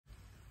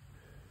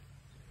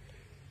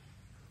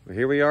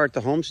Here we are at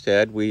the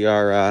homestead. We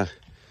are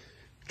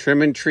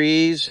trimming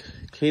trees,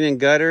 cleaning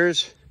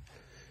gutters,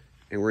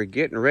 and we're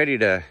getting ready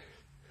to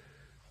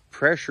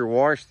pressure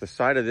wash the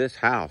side of this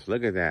house.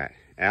 Look at that.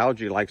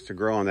 Algae likes to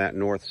grow on that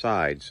north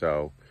side.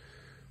 So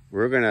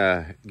we're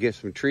gonna get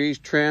some trees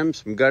trimmed,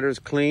 some gutters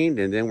cleaned,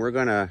 and then we're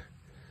gonna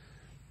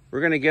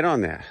get on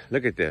that.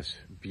 Look at this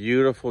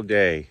beautiful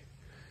day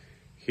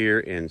here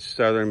in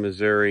southern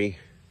Missouri.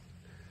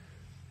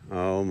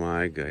 Oh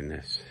my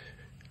goodness.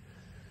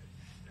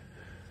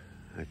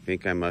 I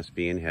think I must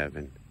be in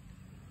heaven.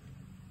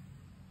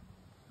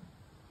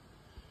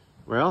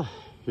 Well,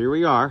 here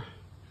we are.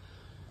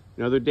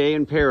 Another day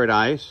in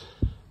paradise.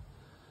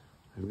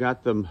 I've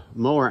got the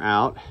mower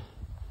out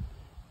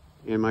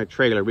in my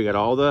trailer. We got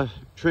all the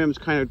trims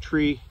kind of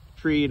trees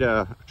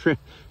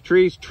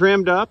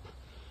trimmed up.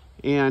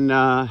 And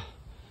now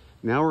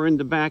we're in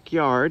the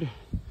backyard.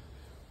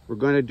 We're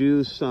going to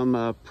do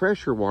some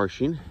pressure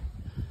washing.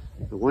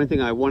 The one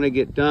thing I want to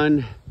get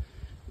done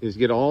is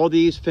get all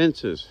these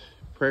fences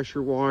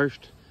pressure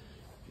washed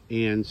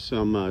and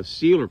some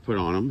sealer put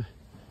on them.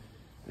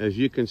 As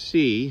you can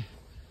see,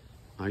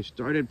 I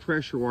started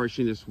pressure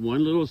washing this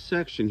one little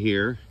section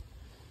here.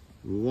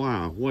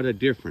 Wow, what a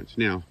difference.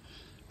 Now,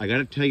 I got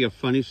to tell you a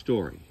funny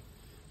story.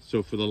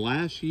 So for the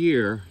last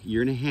year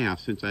and a half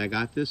since I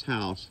got this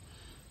house,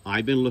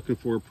 I've been looking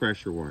for a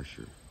pressure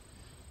washer.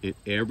 And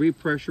every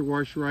pressure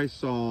washer I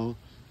saw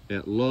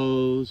at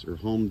Lowe's or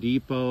Home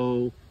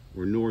Depot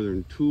or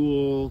Northern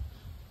Tool,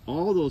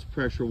 all those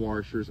pressure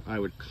washers I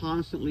would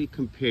constantly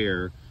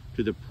compare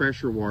to the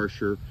pressure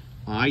washer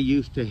I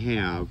used to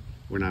have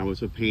when I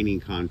was a painting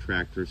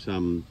contractor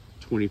some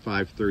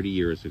 25, 30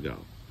 years ago.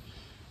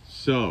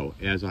 So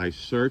as I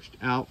searched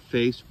out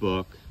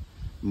Facebook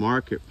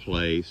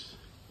Marketplace,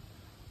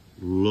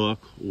 look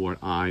what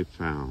I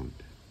found.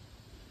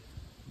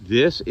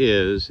 This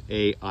is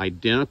a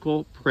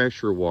identical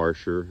pressure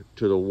washer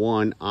to the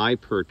one I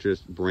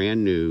purchased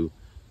brand new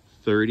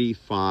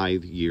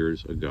 35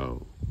 years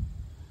ago.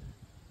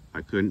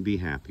 I couldn't be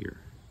happier.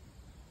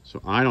 So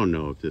I don't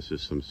know if this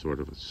is some sort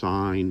of a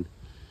sign,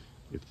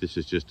 if this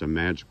is just a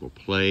magical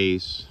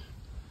place,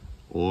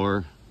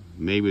 or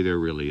maybe there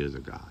really is a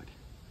God.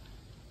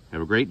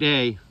 Have a great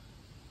day.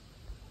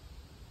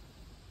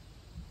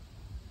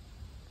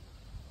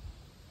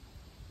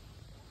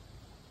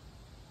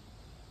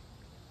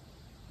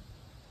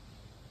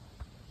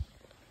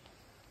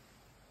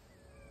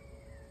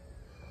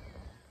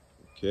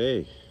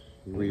 Okay,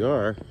 here we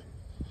are,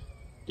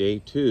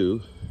 day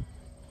 2.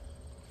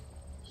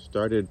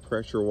 Started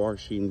pressure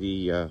washing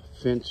the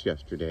fence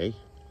yesterday.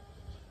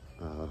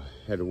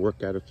 Had to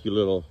work out a few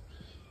little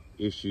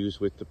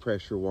issues with the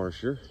pressure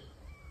washer.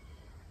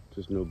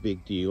 Just no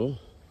big deal.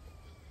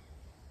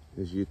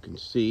 As you can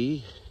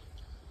see,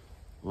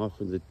 off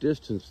in the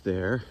distance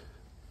there,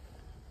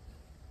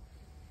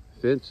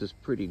 the fence is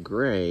pretty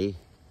gray.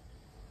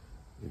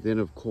 And then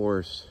of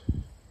course,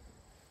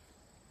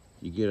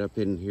 you get up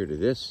in here to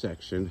this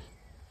section.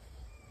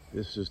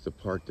 This is the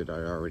part that I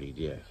already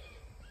did.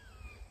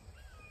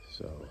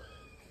 So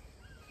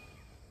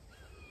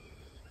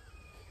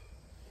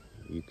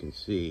you can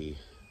see,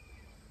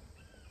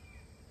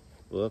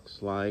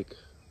 looks like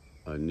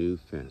a new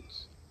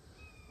fence.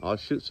 I'll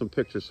shoot some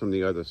pictures from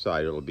the other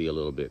side. It'll be a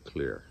little bit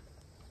clearer.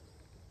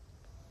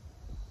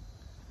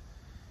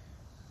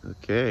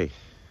 Okay,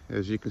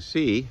 as you can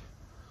see,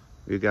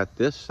 we got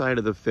this side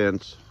of the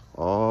fence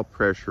all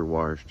pressure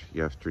washed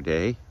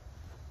yesterday.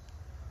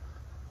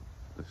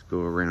 Let's go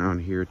around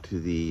here to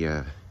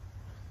the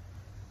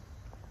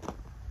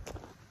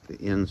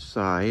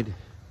inside,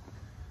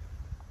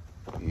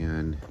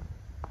 and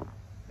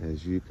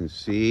as you can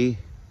see,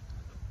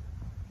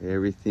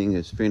 everything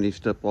is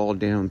finished up all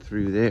down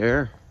through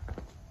there.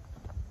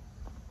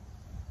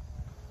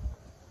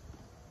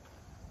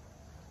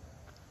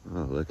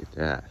 Oh, look at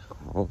that,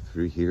 all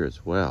through here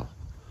as well.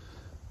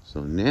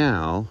 So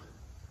now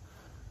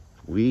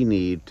we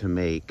need to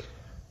make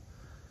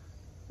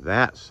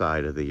that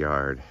side of the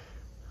yard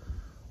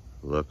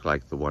look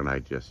like the one I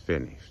just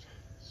finished.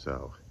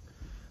 So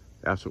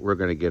that's what we're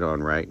going to get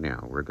on right now.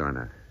 I'm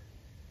going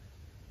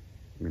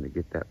to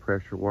get that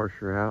pressure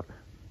washer out,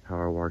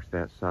 power wash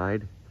that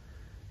side,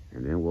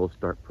 and then we'll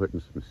start putting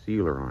some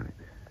sealer on it.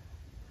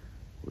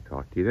 We'll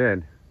talk to you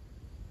then.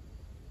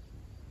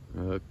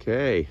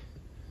 Okay,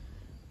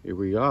 here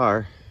we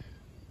are.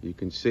 You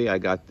can see I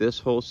got this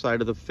whole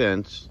side of the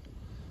fence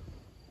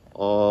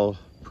all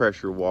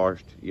pressure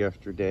washed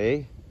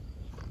yesterday.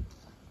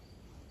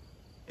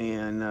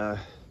 And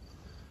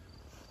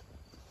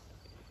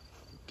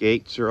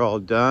gates are all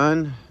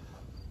done.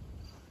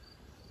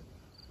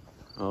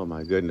 Oh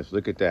my goodness,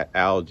 look at that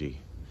algae.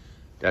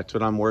 That's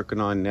what I'm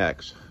working on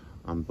next.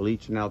 I'm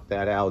bleaching out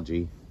that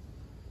algae.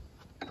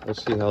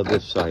 Let's see how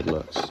this side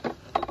looks.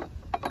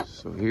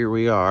 So here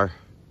we are.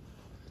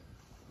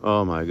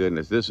 Oh my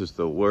goodness, this is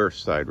the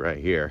worst side right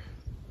here.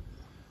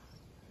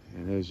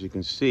 And as you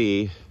can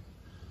see,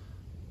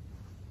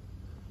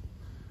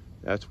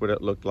 that's what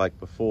it looked like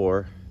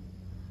before,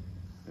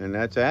 and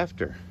that's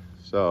after.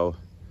 So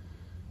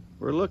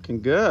We're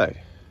looking good.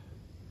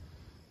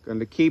 Going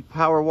to keep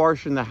power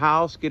washing the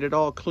house, get it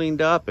all cleaned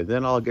up, and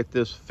then I'll get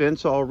this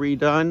fence all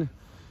redone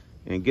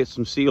and get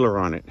some sealer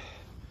on it.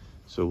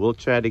 So we'll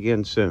chat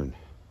again soon.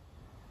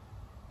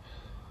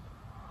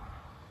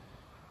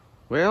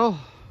 Well,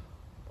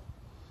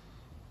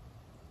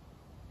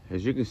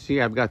 as you can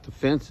see, I've got the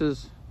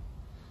fences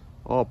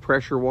all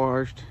pressure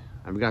washed.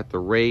 I've got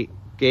the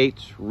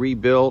gates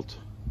rebuilt.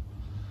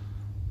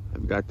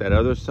 I've got that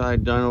other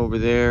side done over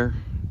there.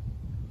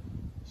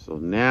 So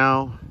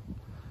now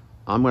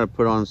I'm going to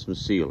put on some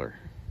sealer.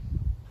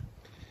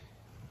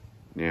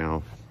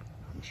 Now,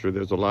 I'm sure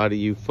there's a lot of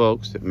you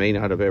folks that may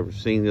not have ever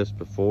seen this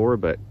before,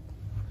 but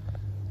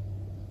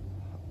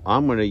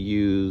I'm going to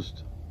use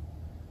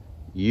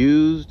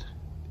used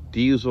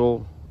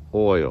diesel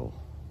oil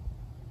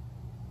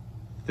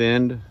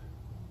thinned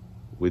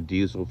with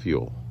diesel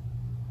fuel.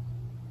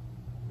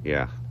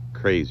 Yeah,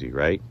 crazy,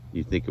 right?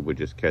 You think it would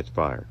just catch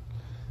fire,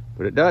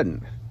 but it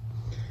doesn't.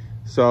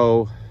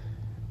 So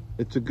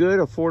it's a good,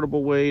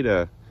 affordable way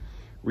to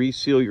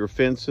reseal your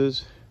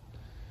fences.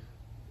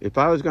 If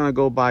I was going to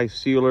go buy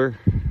sealer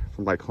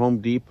from like Home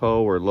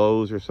Depot or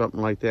Lowe's or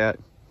something like that,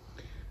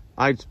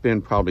 I'd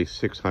spend probably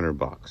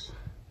 $600.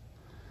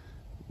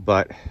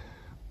 But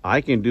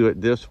I can do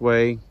it this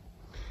way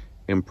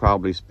and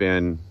probably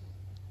spend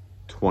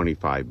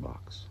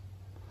 $25.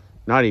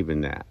 Not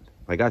even that.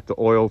 I got the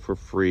oil for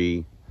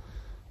free.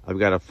 I've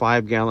got a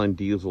 5-gallon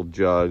diesel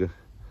jug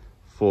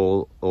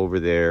full over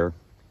there,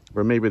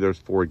 or maybe there's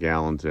 4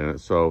 gallons in it.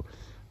 So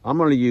I'm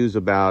going to use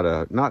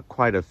about not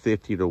quite a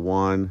 50 to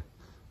 1,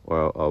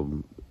 but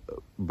I'm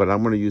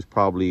going to use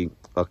probably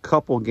a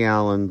couple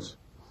gallons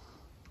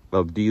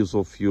of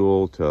diesel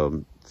fuel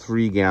to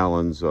 3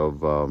 gallons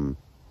of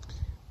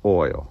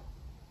oil.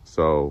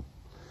 So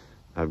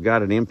I've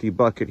got an empty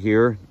bucket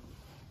here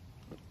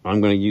I'm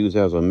going to use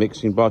as a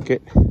mixing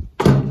bucket.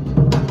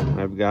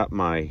 I've got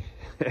my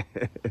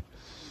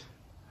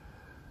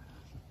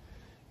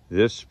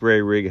this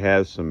spray rig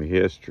has some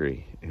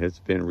history. It's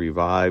been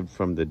revived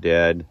from the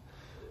dead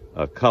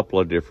a couple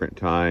of different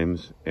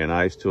times, and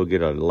I still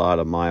get a lot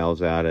of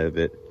miles out of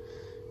it.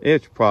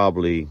 It's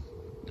probably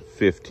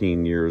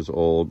 15 years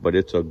old, but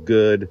it's a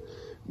good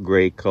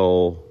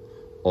Graco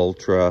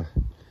Ultra,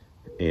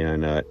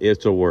 and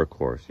it's a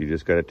workhorse. You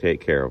just got to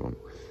take care of them.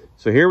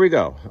 So here we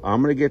go.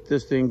 I'm going to get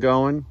this thing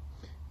going,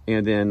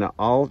 and then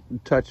I'll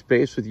touch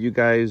base with you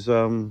guys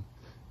in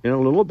a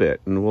little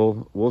bit, and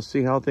we'll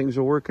see how things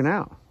are working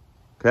out.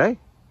 Okay?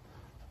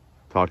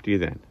 Talk to you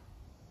then.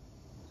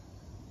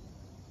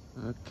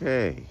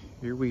 Okay,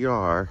 here we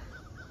are.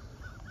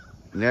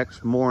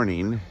 Next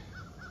morning.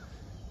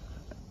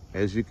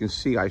 As you can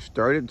see, I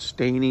started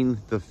staining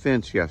the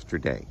fence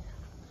yesterday.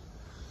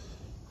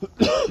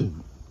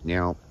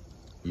 Now,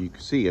 you can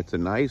see it's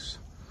it's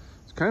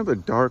kind of a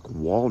dark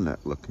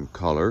walnut looking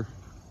color.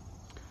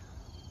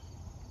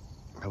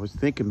 I was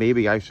thinking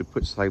maybe I should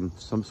put some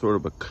sort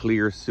of a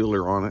clear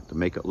sealer on it to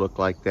make it look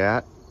like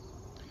that.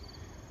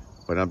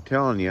 But I'm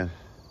telling you,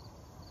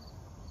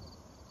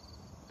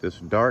 this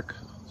dark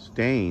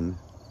stain,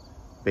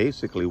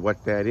 basically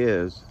what that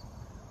is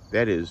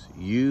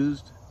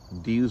used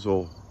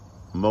diesel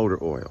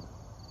motor oil.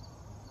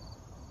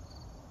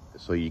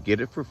 So you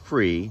get it for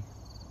free,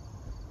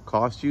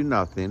 costs you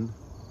nothing.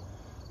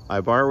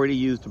 I've already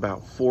used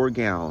about 4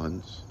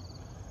 gallons.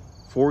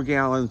 4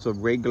 gallons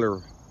of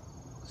regular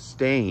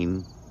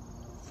stain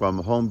from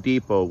Home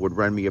Depot would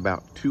run me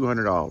about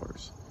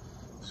 $200.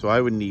 So I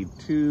would need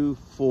 2,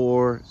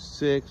 4,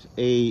 6,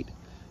 8,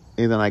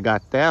 and then I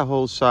got that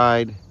whole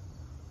side.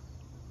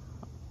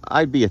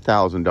 I'd be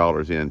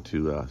 $1,000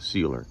 into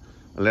sealer,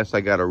 unless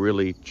I got a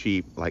really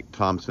cheap, like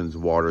Thompson's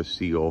water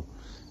seal,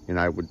 and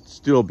I would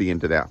still be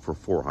into that for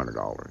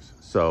 $400.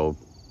 So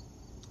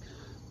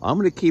I'm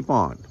going to keep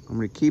on. I'm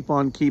going to keep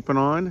on keeping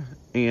on,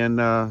 and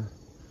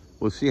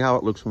we'll see how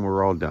it looks when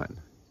we're all done.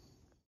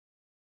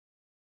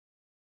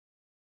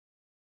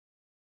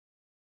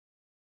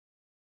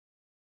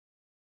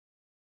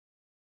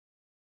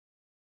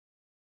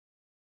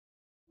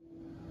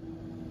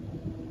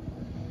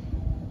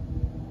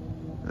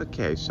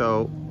 Okay,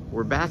 so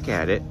we're back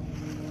at it.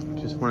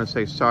 Just want to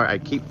say sorry, I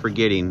keep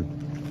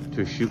forgetting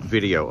to shoot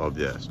video of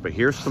this, but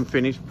here's some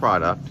finished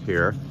product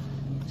here.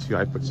 See,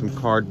 I put some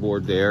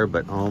cardboard there,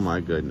 but oh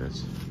my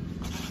goodness.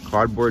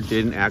 Cardboard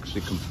didn't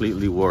actually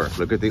completely work.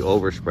 Look at the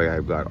overspray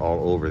I've got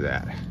all over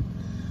that.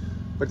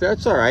 But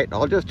that's all right.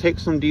 I'll just take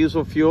some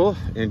diesel fuel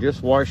and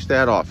just wash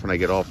that off when I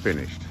get all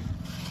finished.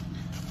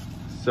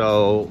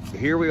 So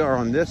here we are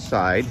on this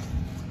side.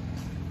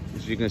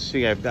 As you can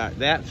see, I've got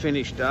that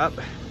finished up.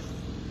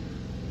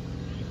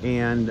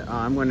 And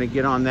I'm going to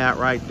get on that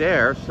right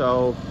there.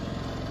 So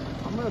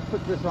I'm going to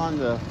put this on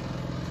the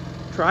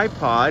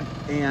tripod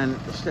and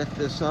set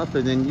this up,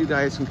 and then you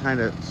guys can kind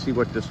of see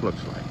what this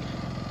looks like.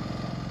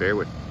 Bear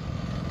with me.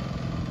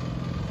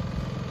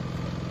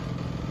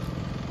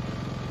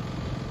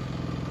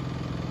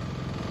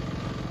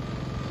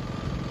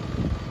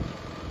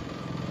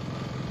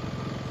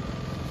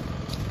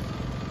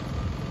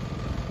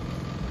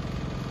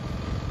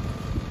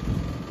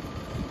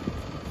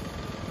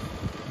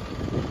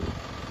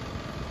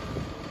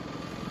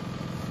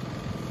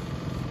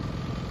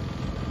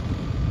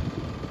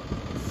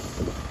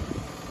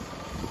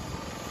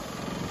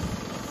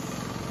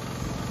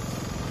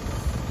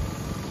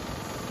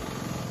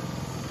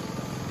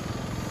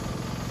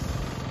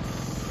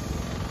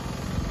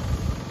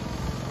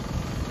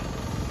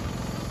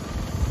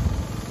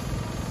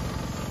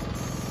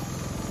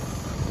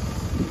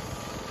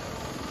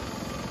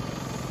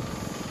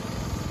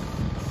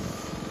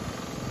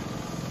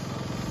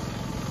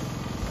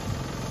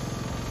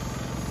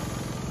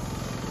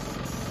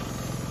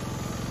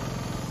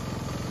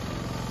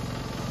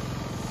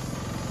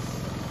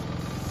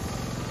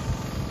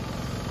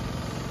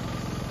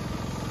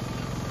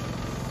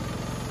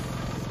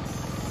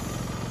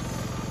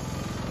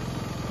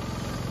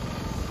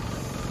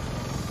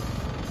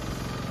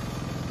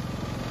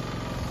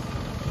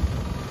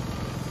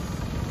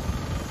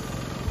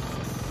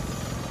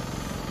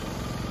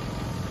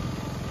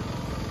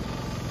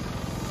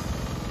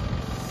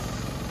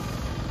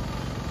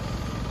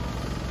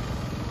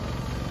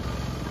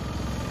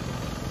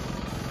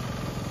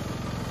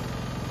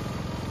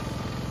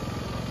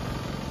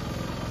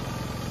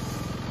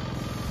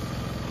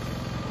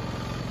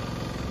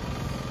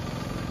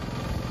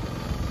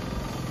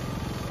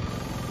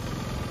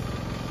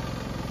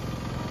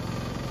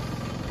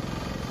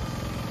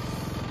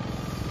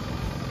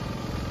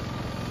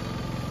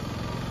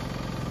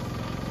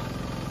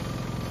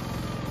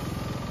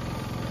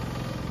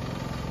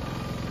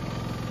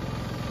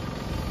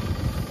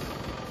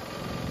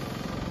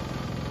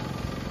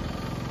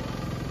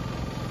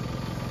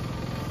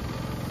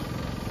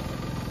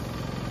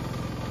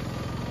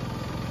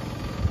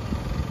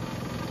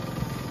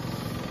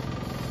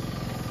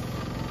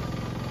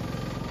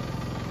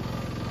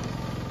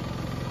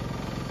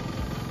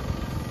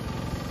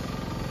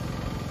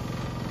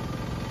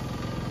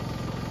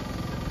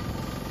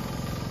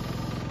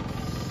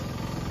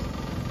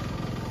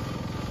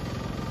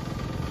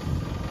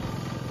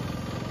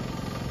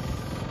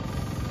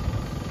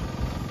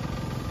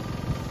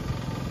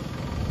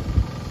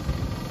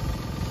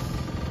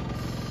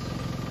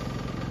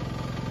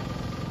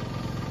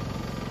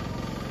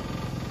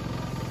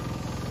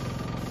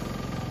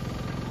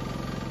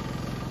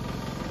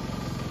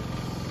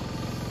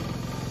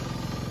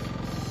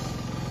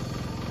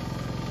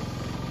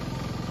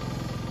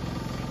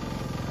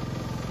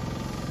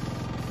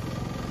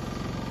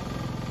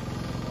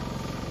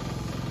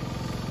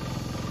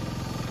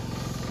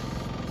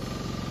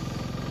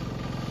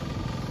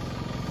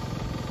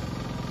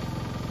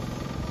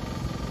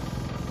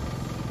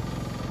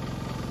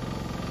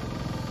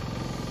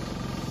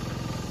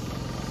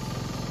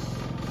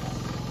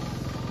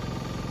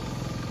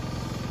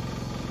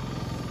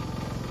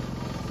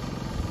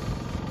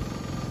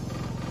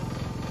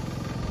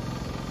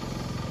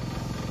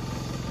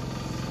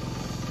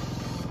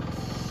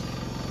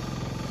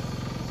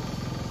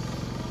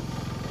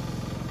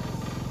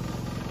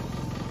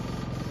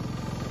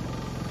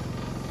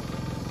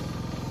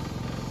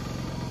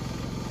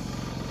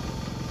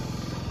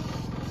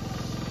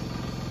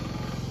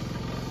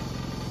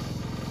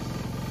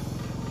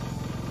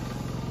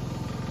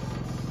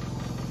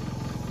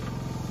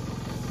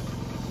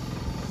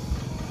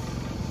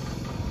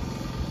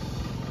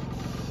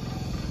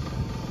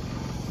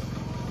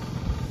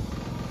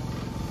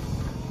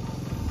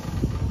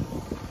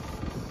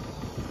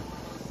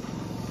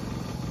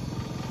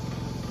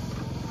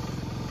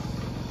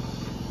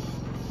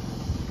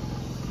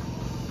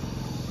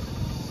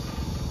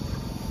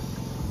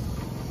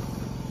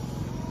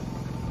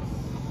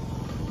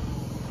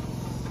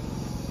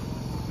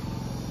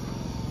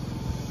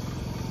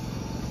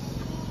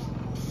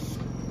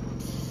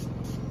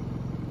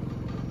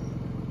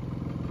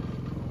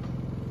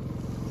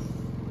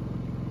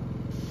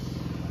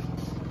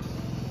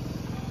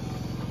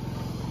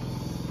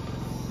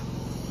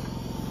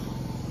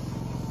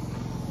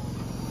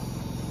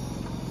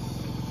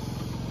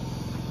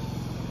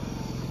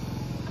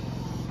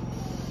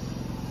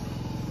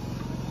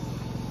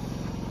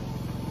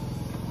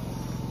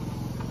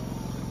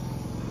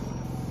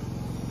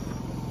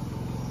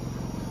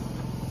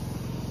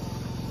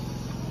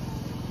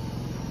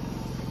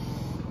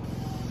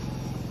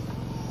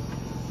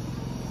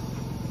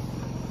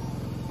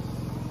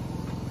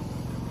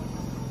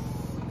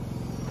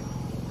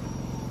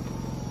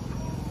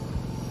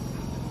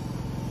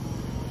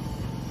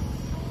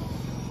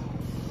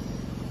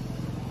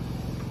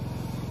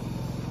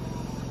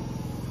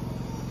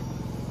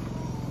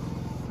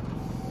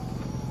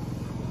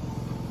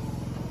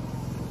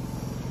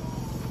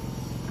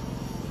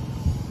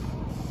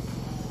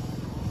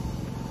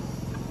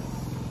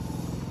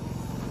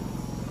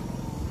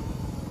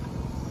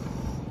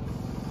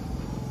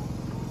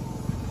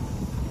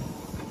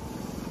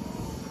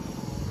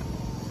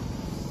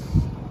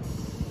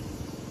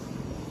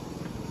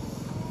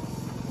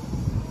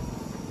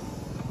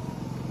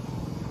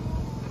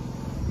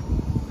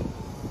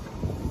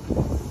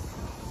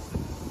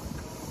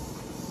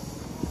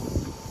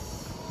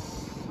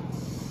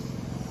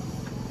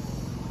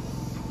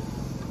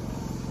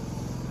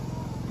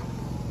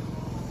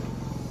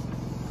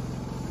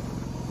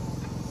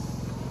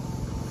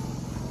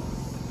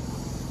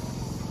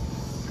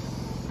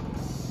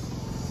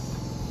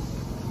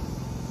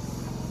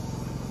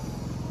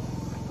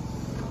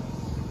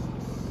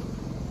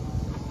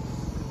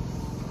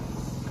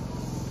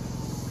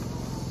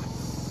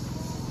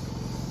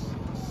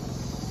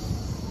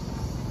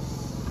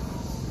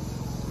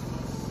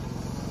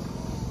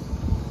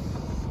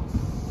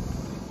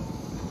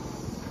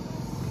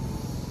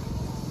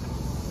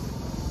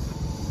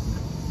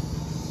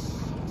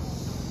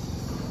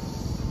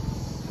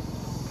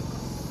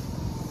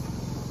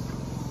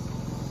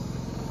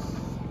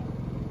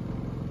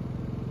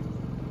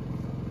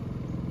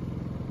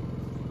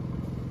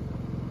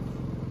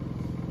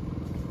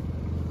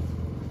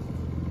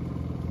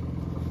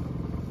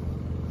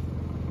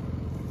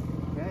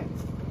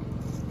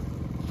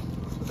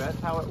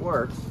 how it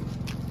works.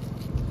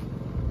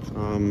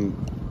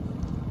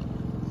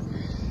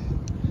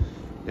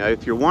 Now,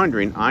 if you're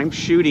wondering, I'm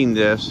shooting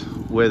this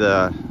with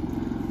a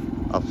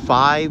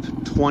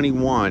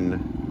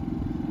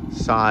 521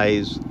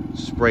 size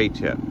spray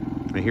tip.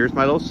 And here's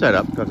my little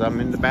setup because I'm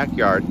in the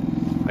backyard.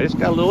 I just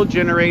got a little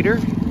generator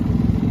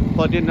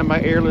plugged into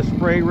my airless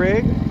spray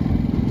rig.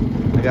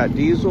 I got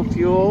diesel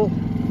fuel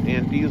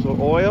and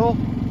diesel oil.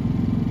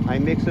 I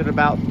mix it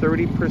about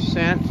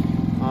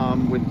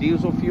 30% with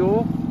diesel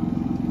fuel.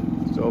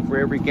 So for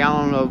every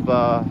gallon of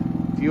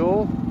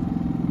fuel,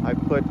 I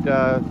put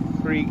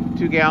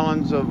 2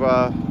 gallons of,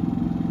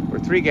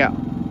 probably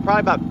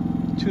about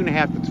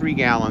 2.5 to 3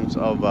 gallons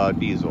of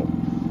diesel,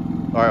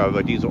 or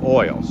of diesel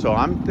oil. So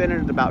I'm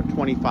thinning it about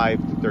 25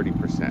 to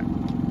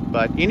 30%.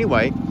 But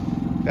anyway,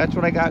 that's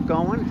what I got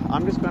going.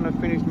 I'm just going to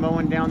finish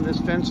mowing down this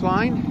fence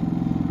line,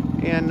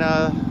 and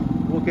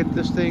we'll get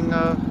this thing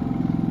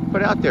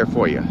put out there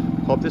for you.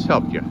 Hope this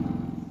helped you.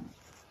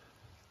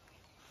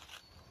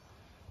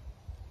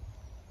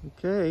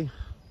 Okay,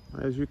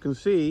 as you can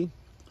see,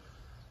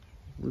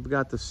 we've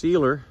got the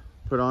sealer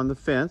put on the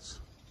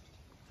fence.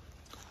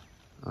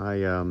 I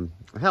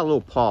had a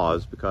little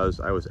pause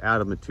because I was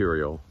out of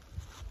material,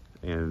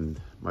 and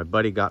my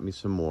buddy got me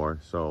some more,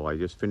 so I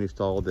just finished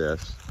all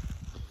this.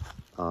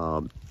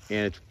 And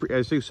it's,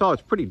 as you saw,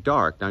 it's pretty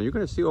dark. Now you're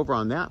going to see over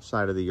on that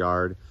side of the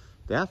yard,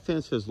 that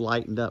fence has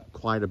lightened up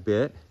quite a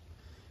bit.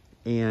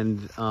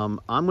 And I'm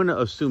going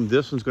to assume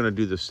this one's going to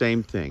do the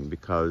same thing,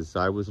 because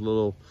I was a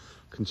little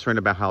concerned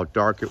about how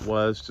dark it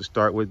was to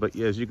start with. But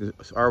as you can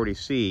already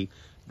see,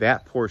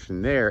 that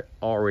portion there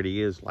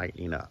already is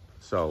lightening up.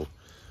 So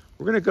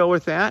we're going to go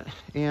with that.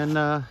 And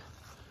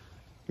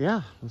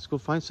yeah, let's go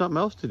find something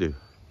else to do.